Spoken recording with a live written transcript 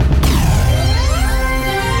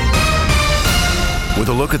With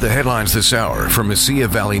a look at the headlines this hour from Mesilla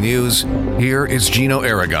Valley News, here is Gino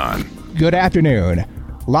Aragon. Good afternoon.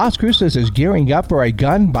 Las Cruces is gearing up for a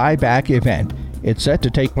gun buyback event. It's set to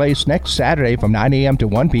take place next Saturday from 9 a.m. to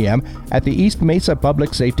 1 p.m. at the East Mesa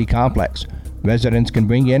Public Safety Complex. Residents can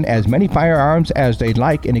bring in as many firearms as they'd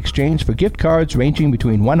like in exchange for gift cards ranging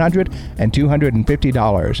between $100 and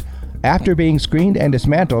 $250. After being screened and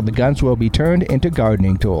dismantled, the guns will be turned into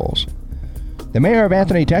gardening tools. The mayor of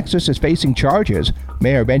Anthony, Texas is facing charges.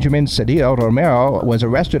 Mayor Benjamin Cedillo Romero was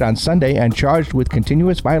arrested on Sunday and charged with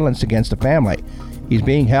continuous violence against the family. He's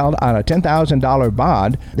being held on a $10,000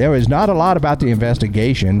 bond. There is not a lot about the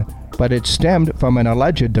investigation, but it stemmed from an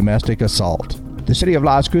alleged domestic assault. The City of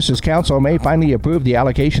Las Cruces Council may finally approve the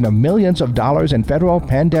allocation of millions of dollars in federal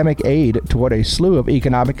pandemic aid toward a slew of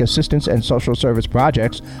economic assistance and social service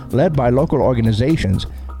projects led by local organizations,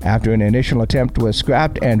 after an initial attempt was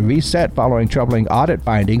scrapped and reset following troubling audit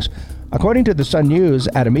findings. According to the Sun News,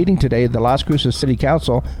 at a meeting today, the Las Cruces City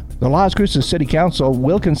Council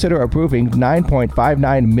will consider approving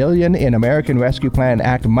 $9.59 million in American Rescue Plan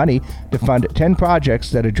Act money to fund 10 projects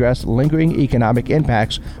that address lingering economic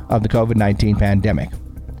impacts of the COVID-19 pandemic.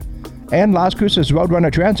 And Las Cruces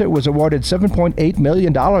Roadrunner Transit was awarded $7.8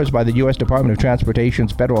 million by the U.S. Department of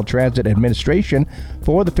Transportation's Federal Transit Administration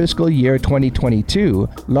for the fiscal year 2022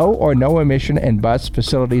 low or no emission and bus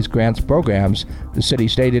facilities grants programs, the city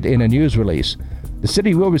stated in a news release. The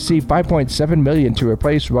city will receive $5.7 million to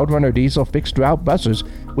replace Roadrunner diesel fixed route buses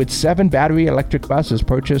with 7 battery electric buses,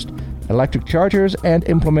 purchased electric chargers, and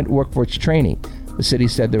implement workforce training. The city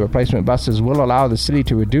said the replacement buses will allow the city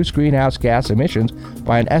to reduce greenhouse gas emissions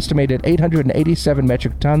by an estimated 887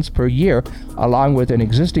 metric tons per year, along with an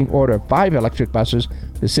existing order of 5 electric buses.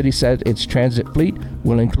 The city said its transit fleet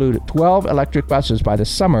will include 12 electric buses by the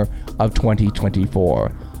summer of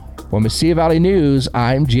 2024. For Mesilla Valley News,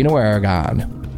 I'm Gino Aragon.